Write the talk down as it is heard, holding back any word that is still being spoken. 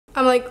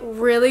like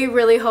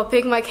really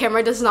hoping my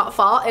camera does not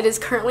fall. It is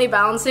currently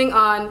balancing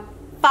on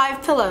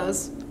 5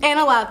 pillows and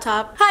a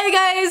laptop. Hi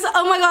guys!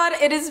 Oh my god,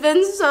 it has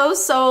been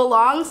so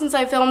long since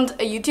I filmed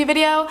a YouTube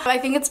video. I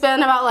think it's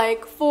been about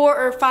like 4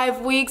 or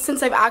 5 weeks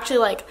since I've actually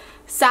like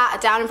sat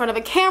down in front of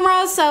a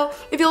camera, so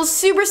it feels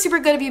super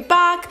good to be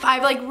back.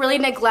 I've like really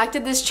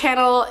neglected this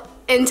channel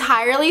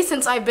entirely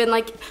since I've been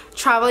like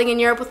traveling in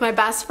Europe with my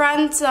best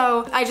friend,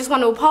 so I just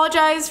want to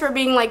apologize for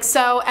being like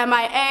so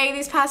MIA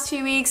these past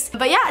few weeks.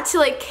 But yeah, to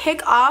like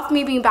kick off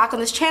me being back on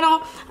this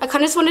channel, I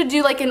kind of just wanted to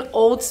do like an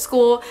old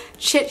school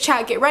chit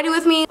chat, get ready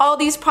with me. All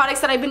these products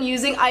that I've been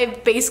using, I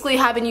basically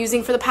have been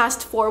using for the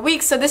past 4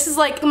 weeks, so this is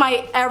like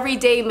my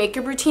everyday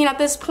makeup routine at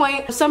this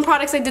point. Some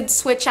products I did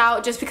switch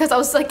out just because I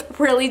was like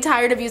really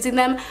tired of using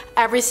them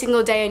every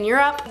single day in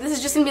Europe. This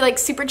is just gonna be like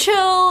super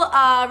chill,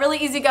 really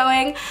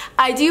easygoing.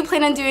 I do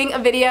plan on doing a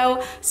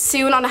video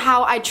soon on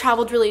how I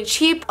traveled really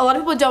cheap. A lot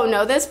of people don't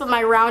know this, but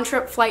my round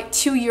trip flight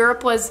to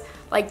Europe was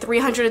like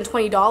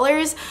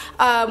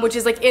 $320, which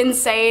is like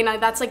insane.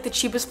 That's like the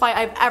cheapest flight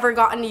I've ever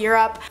gotten to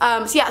Europe.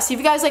 So yeah, so if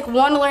you guys like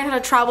want to learn how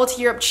to travel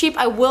to Europe cheap,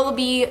 I will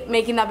be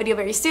making that video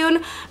very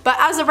soon. But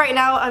as of right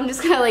now, I'm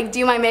just gonna like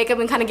do my makeup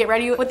and kind of get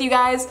ready with you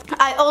guys.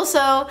 I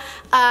also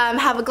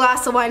have a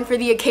glass of wine for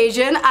the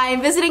occasion.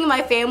 I'm visiting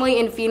my family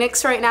in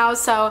Phoenix right now,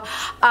 so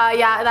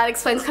yeah, that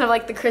explains kind of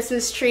like the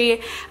Christmas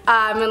tree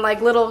and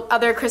like little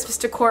other Christmas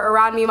decor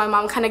around me. My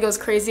mom kind of goes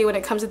crazy when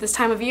it comes to this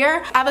time of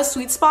year. I have a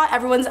sweet spot.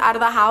 Everyone's out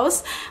of the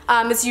house.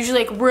 It's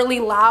usually like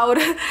really loud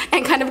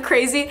and kind of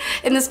crazy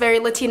in this very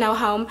Latino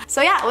home.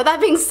 So yeah, with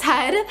that being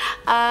said,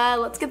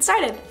 let's get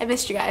started. I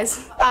missed you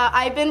guys.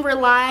 I've been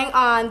relying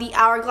on the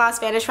Hourglass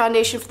Vanish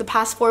Foundation for the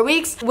past 4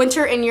 weeks.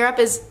 Winter in Europe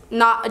is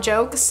not a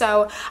joke,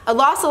 so I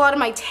lost a lot of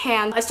my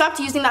tan. I stopped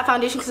using that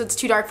foundation because it's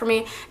too dark for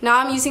me. Now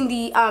I'm using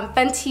the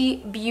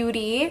Fenty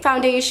Beauty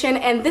foundation,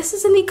 and this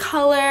is in the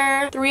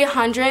color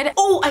 300.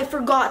 Oh, I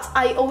forgot.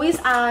 I always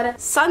add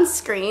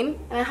sunscreen,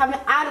 and I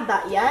haven't added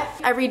that yet.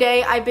 Every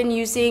day I've been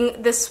using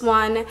this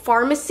one,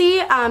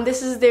 Pharmacy.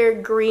 This is their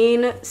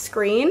green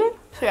screen.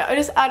 So yeah, I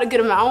just add a good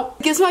amount.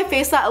 It gives my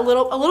face that a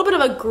little bit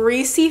of a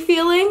greasy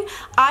feeling.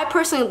 I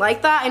personally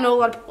like that. I know a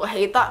lot of people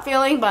hate that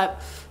feeling,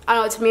 but I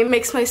don't know, to me it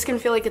makes my skin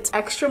feel like it's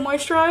extra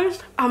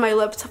moisturized. My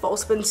lips have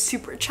also been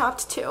super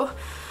chapped too.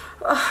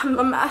 Ugh, I'm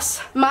a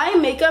mess. My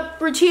makeup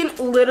routine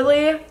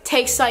literally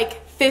takes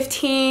like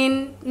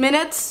 15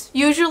 minutes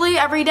usually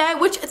every day,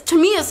 which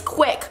to me is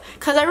quick,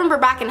 because I remember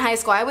back in high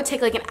school I would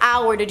take like an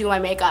hour to do my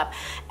makeup,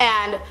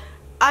 and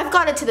I've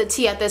got it to the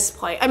T at this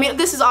point. I mean,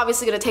 this is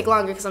obviously gonna take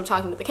longer because I'm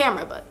talking to the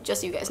camera, but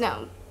just so you guys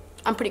know,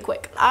 I'm pretty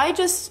quick. I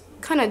just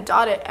kind of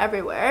dot it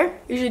everywhere.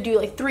 Usually do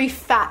like 3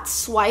 fat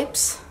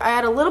swipes. I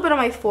add a little bit on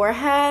my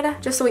forehead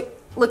just so it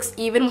looks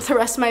even with the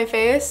rest of my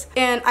face.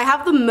 And I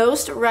have the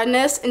most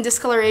redness and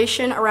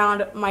discoloration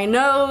around my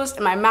nose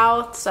and my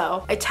mouth,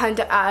 so I tend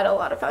to add a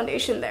lot of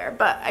foundation there,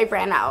 but I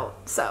ran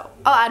out, so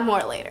I'll add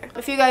more later.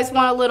 If you guys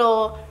want a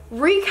little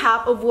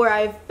recap of where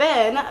I've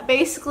been,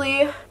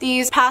 basically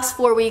these past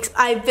 4 weeks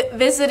I've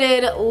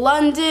visited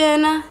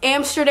London,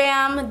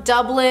 Amsterdam,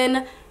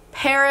 Dublin,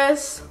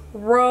 Paris,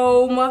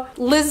 Rome,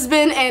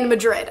 Lisbon, and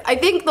Madrid. I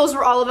think those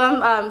were all of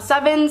them.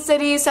 7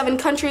 cities, 7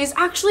 countries.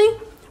 Actually,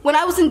 when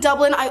I was in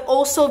Dublin, I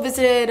also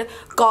visited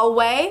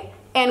Galway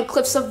and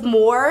Cliffs of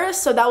Moher,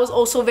 so that was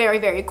also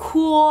very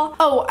cool.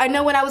 Oh, I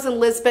know when I was in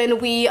Lisbon,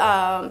 we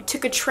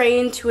took a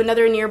train to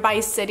another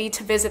nearby city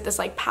to visit this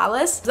like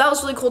palace. So that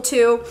was really cool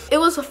too. It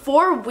was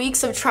 4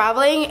 weeks of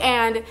traveling,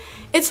 and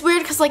it's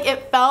weird because like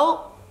it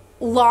felt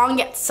long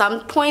at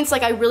some points.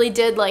 Like I really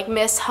did like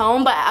miss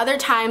home, but at other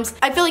times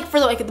I feel like for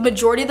like the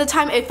majority of the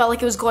time it felt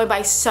like it was going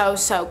by so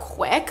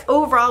quick.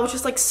 Overall, it was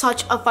just like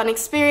such a fun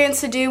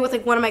experience to do with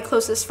like one of my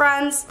closest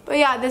friends. But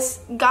yeah, this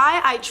guy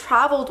I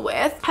traveled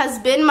with has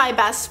been my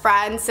best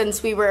friend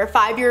since we were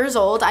 5 years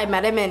old. I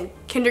met him in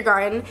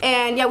kindergarten,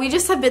 and yeah, we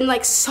just have been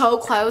like so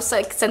close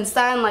like since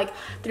then, like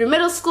through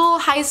middle school,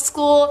 high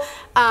school,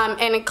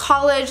 and in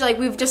college. Like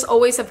we've just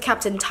always have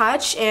kept in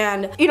touch,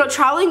 and you know,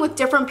 traveling with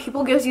different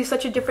people gives you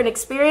such a different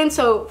experience.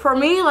 So for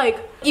me, like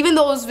even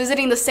though I was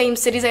visiting the same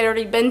cities I'd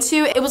already been to,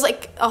 it was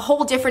like a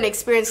whole different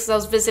experience because I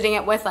was visiting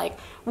it with like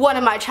one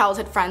of my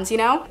childhood friends, you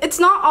know? It's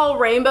not all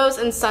rainbows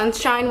and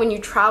sunshine when you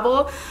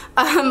travel.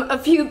 A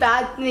few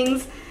bad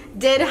things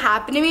did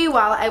happen to me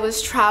while I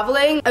was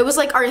traveling. It was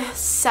like our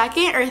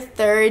 2nd or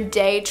 3rd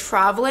day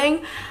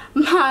traveling.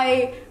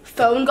 My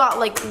phone got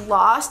like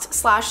lost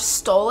 /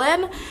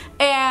 stolen,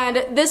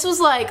 and this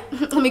was like,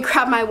 let me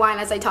grab my wine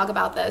as I talk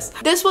about this.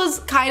 This was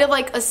kind of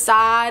like a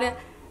sad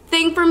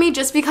thing for me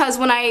just because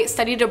when I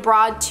studied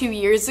abroad 2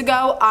 years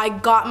ago, I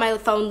got my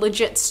phone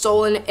legit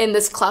stolen in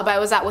this club I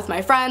was at with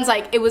my friends.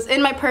 Like it was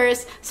in my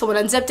purse, someone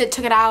unzipped it,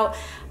 took it out,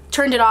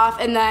 turned it off,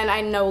 and then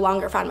I no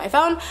longer found my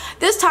phone.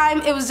 This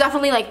time it was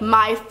definitely like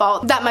my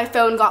fault that my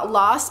phone got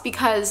lost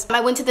because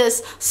I went to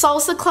this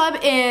salsa club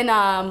in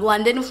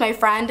London with my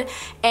friend,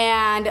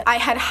 and I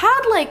had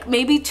like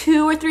maybe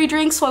 2 or 3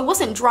 drinks, so I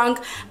wasn't drunk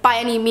by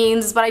any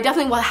means, but I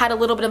definitely had a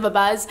little bit of a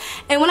buzz.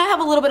 And when I have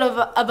a little bit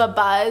of a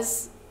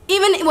buzz,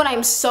 even when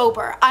I'm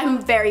sober,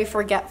 I'm very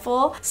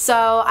forgetful.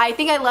 So I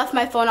think I left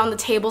my phone on the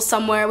table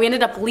somewhere. We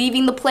ended up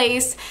leaving the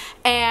place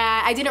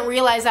and I didn't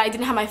realize that I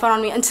didn't have my phone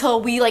on me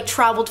until we like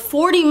traveled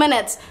 40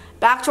 minutes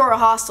back to our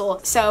hostel.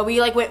 So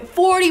we like went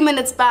 40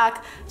 minutes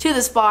back to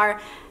this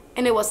bar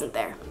and it wasn't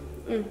there.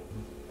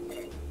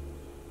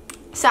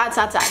 Sad,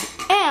 sad, sad.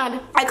 And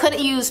I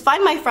couldn't use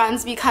Find My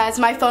Friends because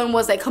my phone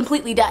was like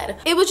completely dead.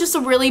 It was just a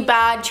really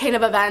bad chain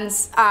of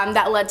events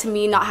that led to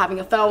me not having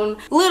a phone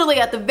literally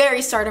at the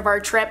very start of our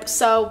trip.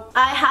 So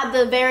I had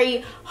the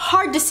very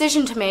hard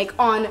decision to make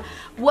on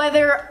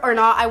whether or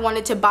not I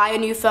wanted to buy a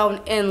new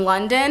phone in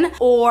London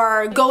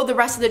or go the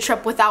rest of the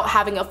trip without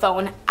having a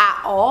phone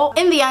at all.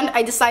 In the end,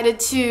 I decided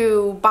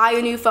to buy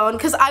a new phone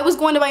because I was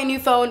going to buy a new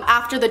phone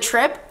after the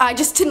trip. I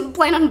just didn't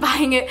plan on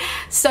buying it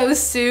so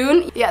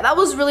soon. Yeah, that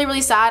was really,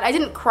 really sad. I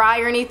didn't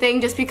cry or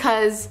anything just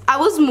because I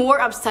was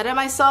more upset at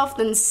myself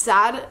than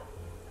sad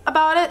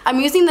about it. I'm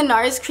using the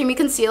NARS Creamy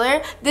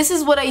Concealer. This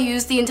is what I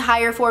used the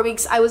entire 4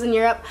 weeks I was in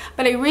Europe,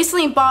 but I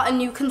recently bought a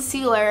new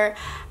concealer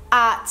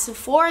at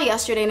Sephora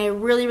yesterday and I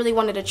really, really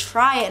wanted to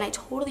try it and I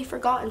totally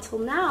forgot until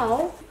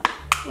now.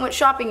 I went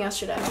shopping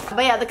yesterday.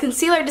 But yeah, the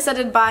concealer I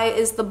decided to buy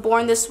is the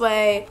Born This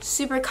Way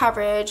Super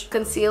Coverage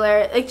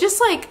Concealer. It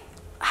just like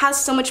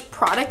has so much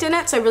product in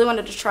it, so I really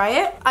wanted to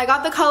try it. I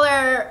got the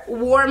color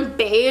Warm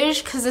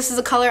Beige because this is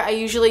a color I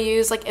usually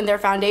use like in their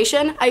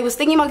foundation. I was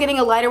thinking about getting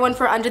a lighter one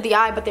for under the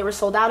eye, but they were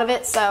sold out of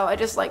it, so I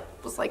just like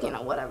was like, you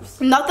know, whatever.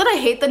 Not that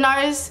I hate the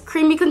NARS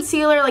Creamy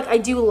Concealer, like I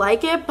do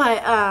like it,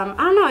 but I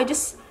don't know, I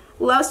just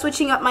love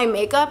switching up my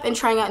makeup and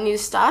trying out new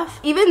stuff.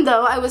 Even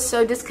though I was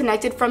so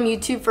disconnected from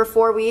YouTube for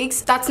 4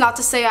 weeks, that's not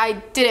to say I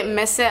didn't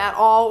miss it at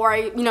all or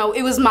it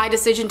was my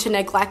decision to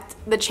neglect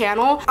the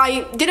channel.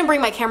 I didn't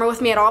bring my camera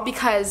with me at all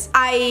because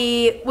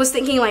I was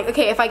thinking like,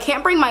 okay, if I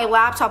can't bring my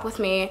laptop with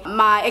me,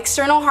 my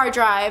external hard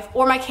drive,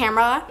 or my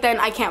camera, then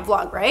I can't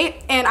vlog,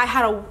 right? And I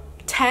had a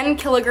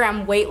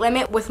 10-kilogram weight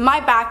limit with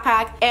my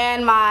backpack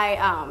and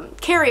my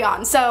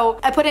carry-on. So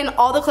I put in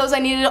all the clothes I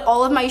needed,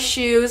 all of my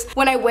shoes.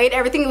 When I weighed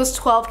everything, it was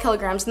 12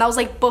 kilograms. And that was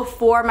like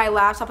before my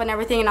laptop and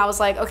everything. And I was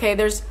like, okay,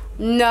 there's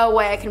no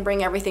way I can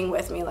bring everything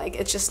with me. Like,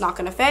 it's just not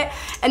gonna fit.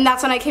 And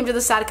that's when I came to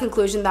the sad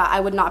conclusion that I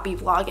would not be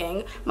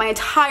vlogging my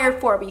entire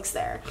 4 weeks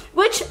there.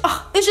 Which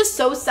is just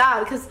so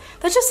sad because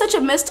that's just such a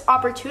missed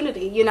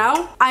opportunity, you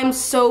know? I'm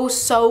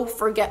so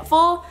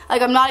forgetful.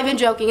 Like, I'm not even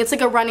joking. It's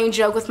like a running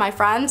joke with my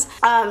friends.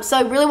 So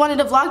I really wanted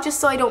to vlog just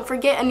so I don't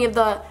forget any of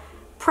the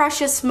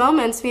precious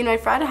moments me and my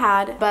friend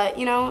had. But,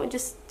 you know,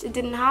 it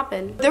didn't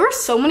happen. There were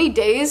so many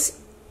days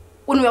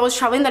when I was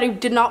traveling that I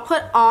did not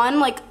put on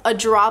like a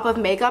drop of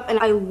makeup and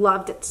I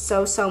loved it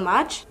so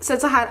much.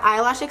 Since I had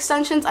eyelash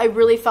extensions, I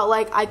really felt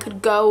like I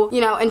could go,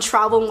 you know, and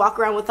travel and walk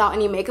around without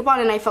any makeup on,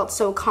 and I felt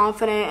so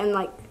confident and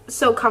like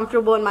so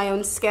comfortable in my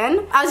own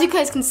skin. As you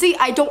guys can see,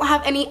 I don't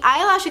have any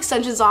eyelash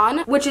extensions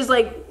on, which is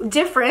like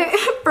different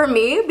for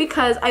me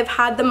because I've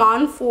had them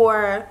on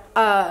for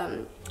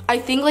I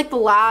think like the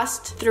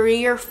last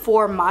 3 or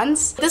 4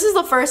 months. This is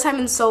the first time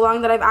in so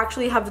long that I've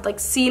actually have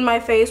like seen my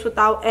face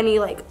without any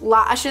like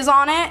lashes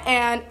on it,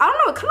 and I don't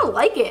know, I kind of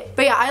like it.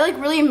 But yeah, I like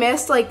really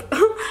missed like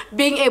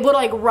being able to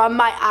like rub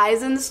my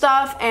eyes and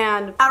stuff,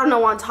 and I don't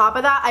know, on top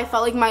of that, I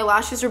felt like my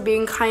lashes were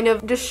being kind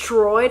of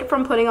destroyed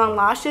from putting on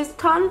lashes a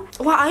ton.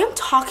 Wow, I am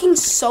talking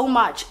so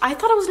much. I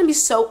thought I was gonna be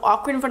so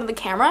awkward in front of the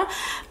camera,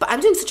 but I'm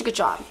doing such a good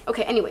job.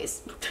 Okay,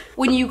 anyways,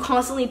 when you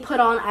constantly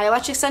put on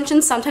eyelash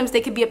extensions, sometimes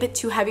they could be a bit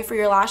too heavy for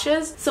your lashes.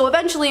 So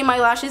eventually my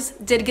lashes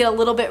did get a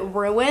little bit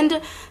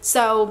ruined.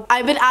 So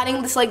I've been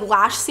adding this like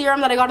lash serum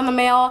that I got in the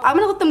mail. I'm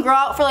gonna let them grow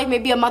out for like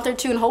maybe a month or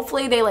 2 and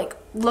hopefully they like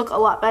look a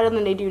lot better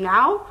than they do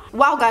now.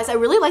 Wow guys, I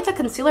really like that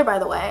concealer, by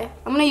the way.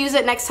 I'm gonna use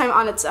it next time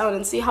on its own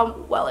and see how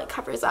well it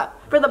covers up.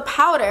 For the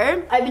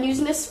powder, I've been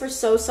using this for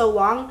so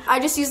long. I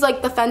just use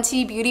like the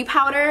Fenty Beauty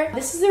powder.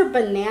 This is their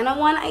banana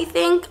one, I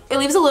think. It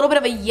leaves a little bit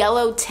of a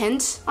yellow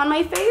tint on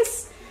my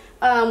face.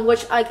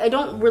 Which I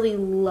don't really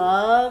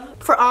love.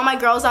 For all my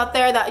girls out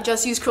there that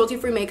just use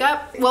cruelty-free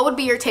makeup, what would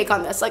be your take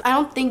on this? Like, I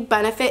don't think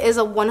Benefit is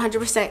a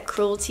 100%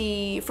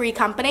 cruelty-free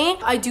company.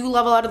 I do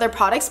love a lot of their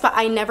products, but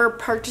I never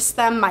purchase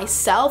them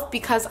myself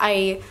because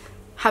I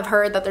have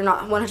heard that they're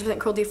not 100%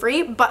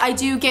 cruelty-free, but I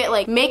do get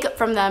like makeup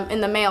from them in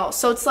the mail.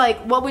 So it's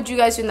like, what would you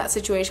guys do in that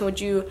situation? Would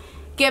you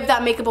give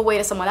that makeup away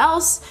to someone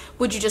else?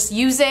 Would you just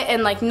use it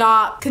and like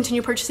not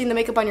continue purchasing the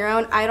makeup on your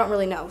own? I don't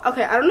really know.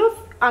 Okay, I don't know if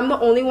I'm the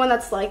only one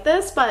that's like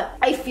this, but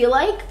I feel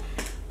like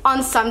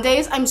on some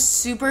days I'm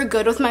super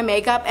good with my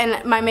makeup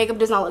and my makeup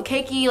does not look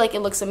cakey, like it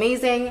looks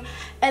amazing.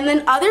 And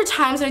then other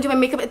times when I do my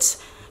makeup, it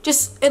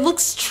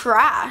looks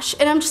trash.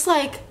 And I'm just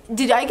like,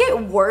 did I get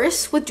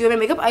worse with doing my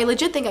makeup? I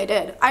legit think I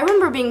did. I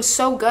remember being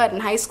so good in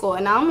high school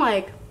and now I'm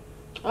like,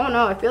 oh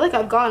no, I feel like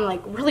I've gone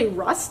like really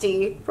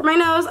rusty. For my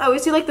nose, I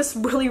always do like this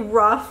really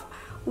rough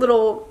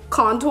little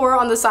contour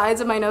on the sides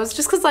of my nose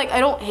just because like I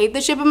don't hate the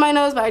shape of my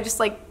nose, but I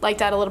just like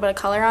to add a little bit of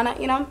color on it,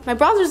 you know? My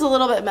bronzer's a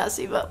little bit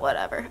messy, but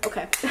whatever.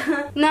 Okay.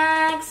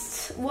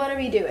 Next, what are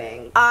we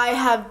doing? I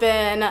have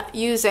been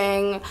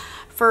using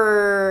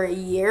for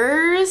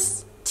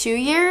years 2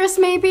 years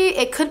maybe.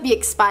 It could be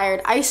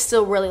expired. I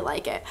still really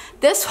like it.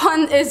 This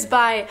one is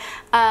by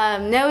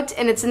Note,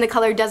 and it's in the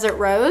color Desert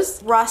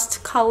Rose.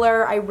 Rust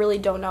color. I really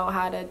don't know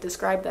how to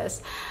describe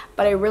this,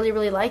 but I really,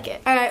 really like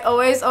it. And I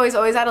always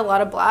add a lot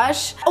of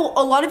blush. Oh,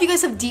 a lot of you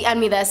guys have DM'd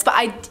me this, but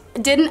I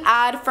did an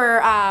ad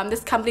for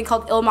this company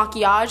called Il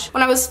Maquillage.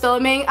 When I was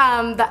filming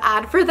the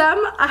ad for them,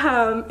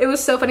 it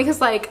was so funny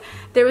because like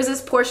there was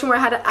this portion where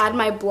I had to add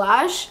my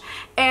blush,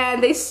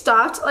 and they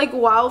stopped like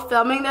while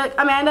filming. They're like,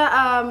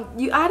 Amanda,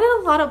 you added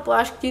a lot of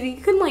blush. Do you think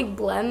you can like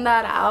blend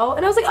that out?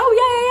 And I was like, oh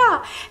yeah.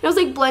 And I was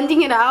like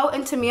blending it out,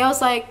 and to me I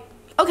was like,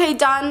 okay,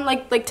 done.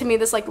 Like to me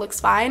this like looks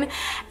fine.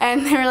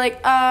 And they were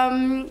like,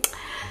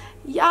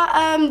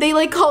 yeah, they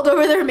like called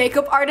over their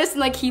makeup artist and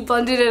like he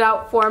blended it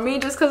out for me,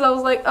 just because I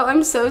was like, oh,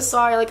 I'm so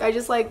sorry, like I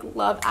just like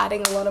love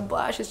adding a lot of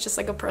blush. It's just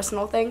like a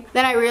personal thing.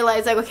 Then I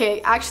realized like,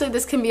 okay, actually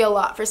this can be a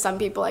lot for some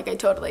people. Like I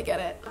totally get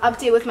it.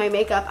 Update with my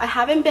makeup. I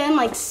haven't been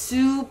like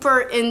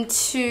super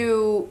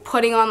into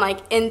putting on like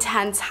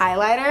intense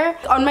highlighter.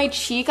 On my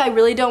cheek, I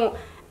really don't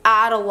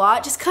add a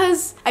lot, just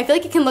because I feel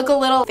like it can look a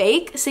little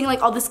fake seeing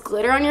like all this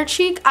glitter on your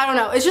cheek. I don't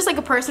know, it's just like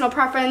a personal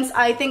preference.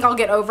 I think I'll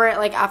get over it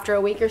like after a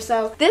week or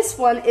so. This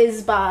one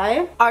is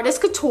by Artist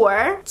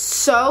Couture.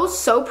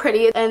 So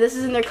pretty, and this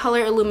is in their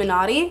color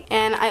Illuminati,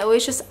 and I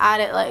always just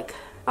add it like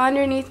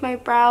underneath my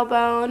brow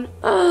bone.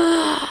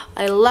 Ugh,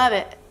 I love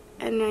it.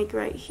 And like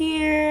right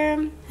here,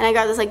 and I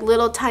got this like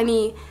little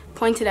tiny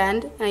pointed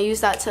end, and I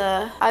use that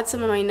to add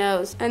some on my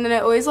nose, and then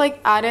I always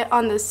like add it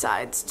on the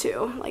sides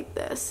too, like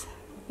this.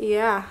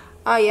 Yeah.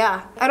 Oh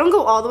yeah. I don't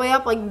go all the way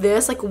up like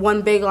this, like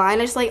one big line.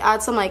 I just like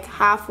add some like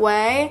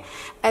halfway,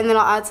 and then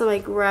I'll add some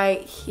like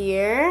right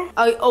here.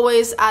 I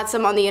always add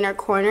some on the inner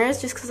corners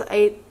just because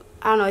I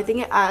don't know, I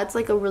think it adds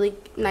like a really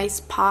nice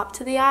pop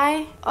to the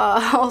eye.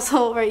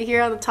 Also right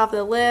here on the top of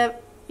the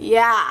lip.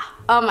 Yeah.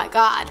 Oh my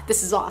god,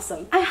 this is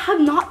awesome. I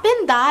have not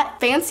been that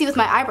fancy with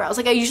my eyebrows.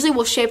 Like I usually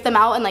will shape them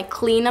out and like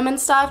clean them and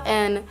stuff,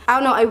 and I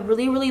don't know, I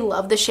really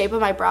love the shape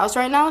of my brows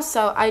right now,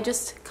 so I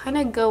just kind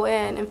of go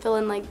in and fill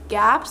in like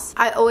gaps.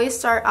 I always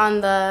start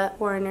on the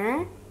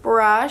corner,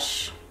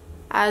 brush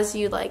as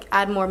you like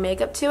add more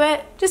makeup to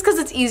it, just because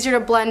it's easier to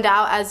blend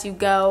out as you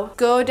go.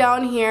 Go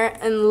down here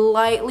and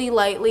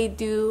lightly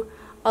do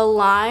a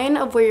line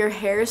of where your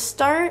hairs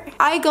start.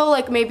 I go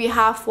like maybe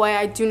halfway,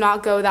 I do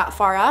not go that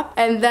far up,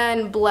 and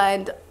then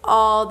blend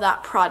all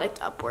that product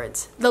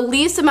upwards. The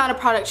least amount of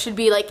product should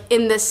be like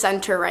in this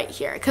center right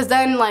here, because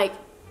then like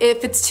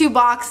if it's too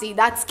boxy,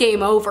 that's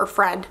game over,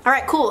 friend. All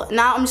right, cool.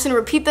 Now I'm just gonna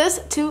repeat this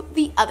to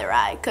the other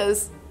eye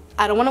because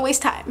I don't want to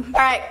waste time.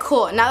 All right,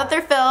 cool. Now that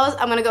they're filled,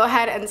 I'm gonna go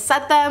ahead and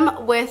set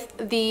them with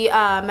the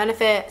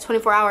Benefit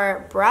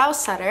 24-hour brow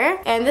setter,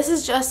 and this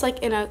is just like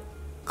in a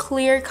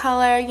clear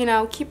color, you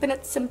know, keeping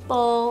it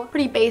simple,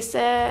 pretty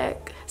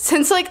basic.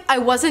 Since like I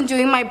wasn't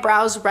doing my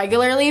brows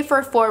regularly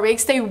for 4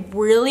 weeks, they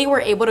really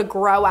were able to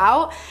grow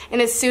out, and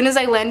as soon as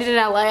I landed in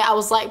LA, I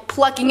was like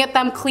plucking at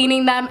them,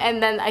 cleaning them,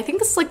 and then I think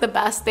this is like the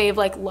best they've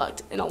like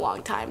looked in a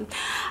long time.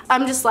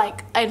 I'm just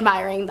like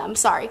admiring them.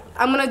 Sorry.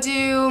 I'm gonna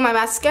do my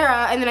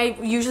mascara, and then I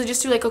usually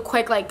just do like a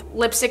quick like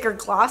lipstick or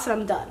gloss, and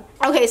I'm done.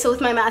 Okay, so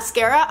with my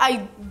mascara,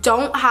 I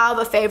don't have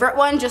a favorite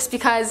one just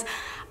because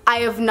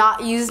I have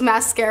not used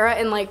mascara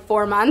in like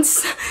 4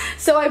 months.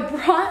 So I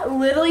brought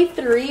literally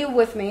 3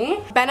 with me.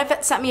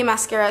 Benefit sent me a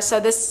mascara, so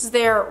this is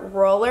their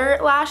roller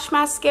lash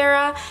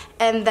mascara.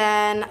 And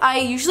then I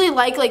usually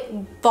like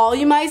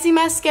volumizing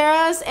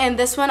mascaras, and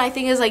this one I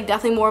think is like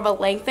definitely more of a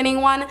lengthening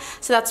one.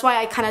 So that's why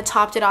I kind of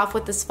topped it off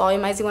with this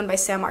volumizing one by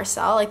Sam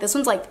Marcel. Like this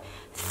one's like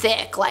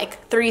thick,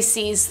 like 3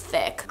 C's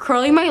thick.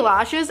 Curling my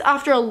lashes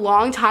after a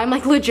long time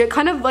like legit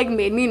kind of like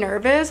made me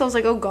nervous. I was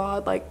like, oh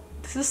god, like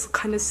this is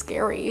kind of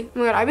scary. Oh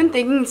my god, I've been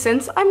thinking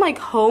since I'm like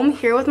home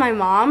here with my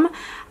mom,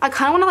 I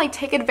kind of want to like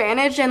take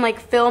advantage and like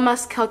film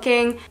us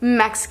cooking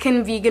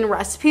Mexican vegan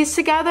recipes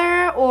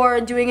together, or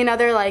doing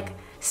another like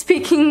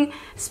speaking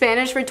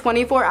Spanish for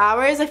 24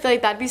 hours. I feel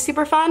like that'd be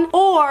super fun.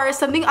 Or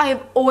something I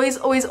have always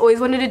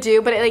wanted to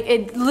do, but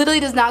it literally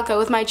does not go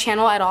with my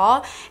channel at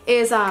all,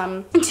 is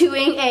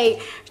doing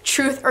a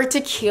truth or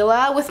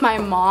tequila with my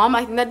mom.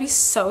 I think that'd be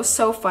so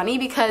funny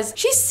because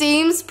she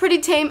seems pretty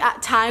tame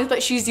at times,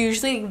 but she's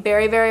usually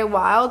very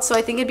wild, so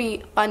I think it'd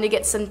be fun to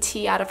get some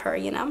tea out of her,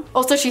 you know?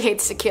 Also, she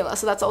hates tequila,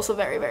 so that's also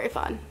very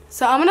fun.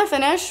 So I'm gonna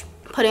finish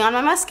putting on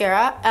my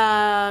mascara,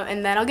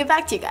 and then I'll get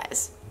back to you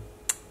guys.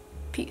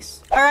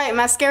 Peace. Alright,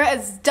 mascara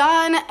is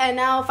done, and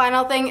now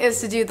final thing is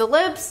to do the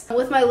lips.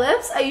 With my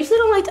lips, I usually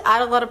don't like to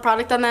add a lot of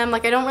product on them.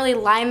 Like I don't really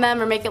line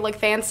them or make it look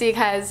fancy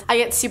because I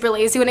get super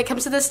lazy when it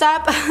comes to this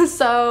step.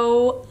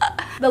 So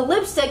the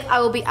lipstick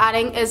I will be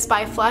adding is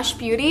by Flush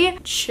Beauty.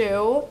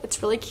 Chew.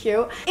 It's really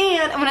cute.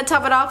 And I'm gonna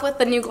top it off with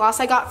the new gloss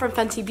I got from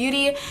Fenty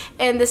Beauty,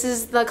 and this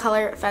is the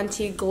color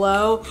Fenty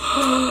Glow.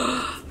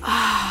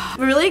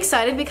 I'm really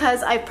excited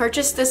because I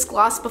purchased this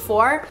gloss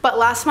before, but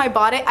last time I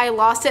bought it, I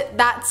lost it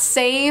that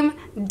same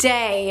day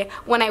day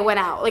when I went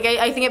out. Like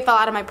I think it fell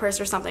out of my purse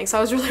or something, so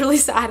I was really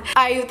sad.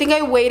 I think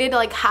I waited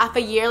like half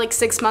a year, like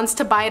 6 months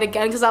to buy it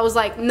again because I was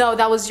like, no,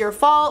 that was your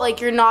fault.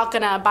 Like you're not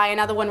gonna buy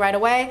another one right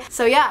away.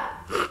 So yeah,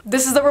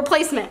 this is the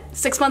replacement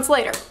 6 months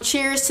later.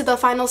 Cheers to the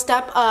final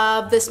step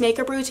of this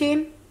makeup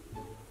routine.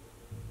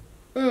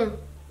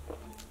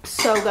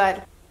 So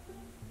good.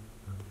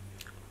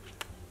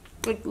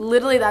 Like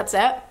literally that's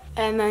it.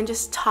 And then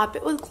just top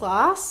it with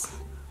gloss.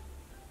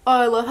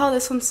 Oh, I love how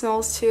this one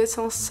smells too. It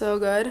smells so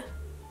good.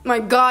 My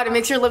God, it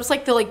makes your lips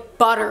like feel like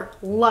butter.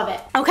 Love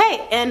it.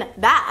 Okay, and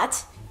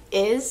that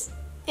is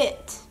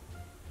it.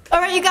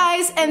 Alright you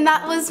guys, and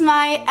that was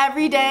my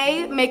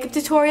everyday makeup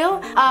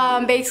tutorial.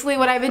 Basically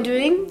what I've been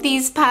doing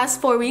these past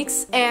 4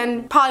 weeks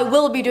and probably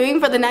will be doing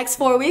for the next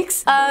 4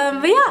 weeks.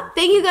 But yeah,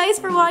 thank you guys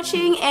for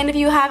watching, and if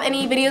you have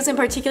any videos in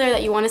particular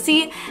that you want to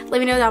see, let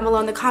me know down below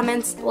in the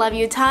comments. Love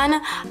you a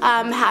ton.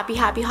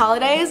 Happy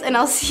holidays, and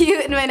I'll see you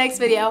in my next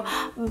video.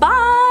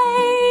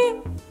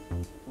 Bye!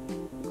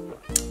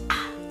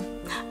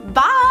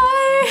 Bye!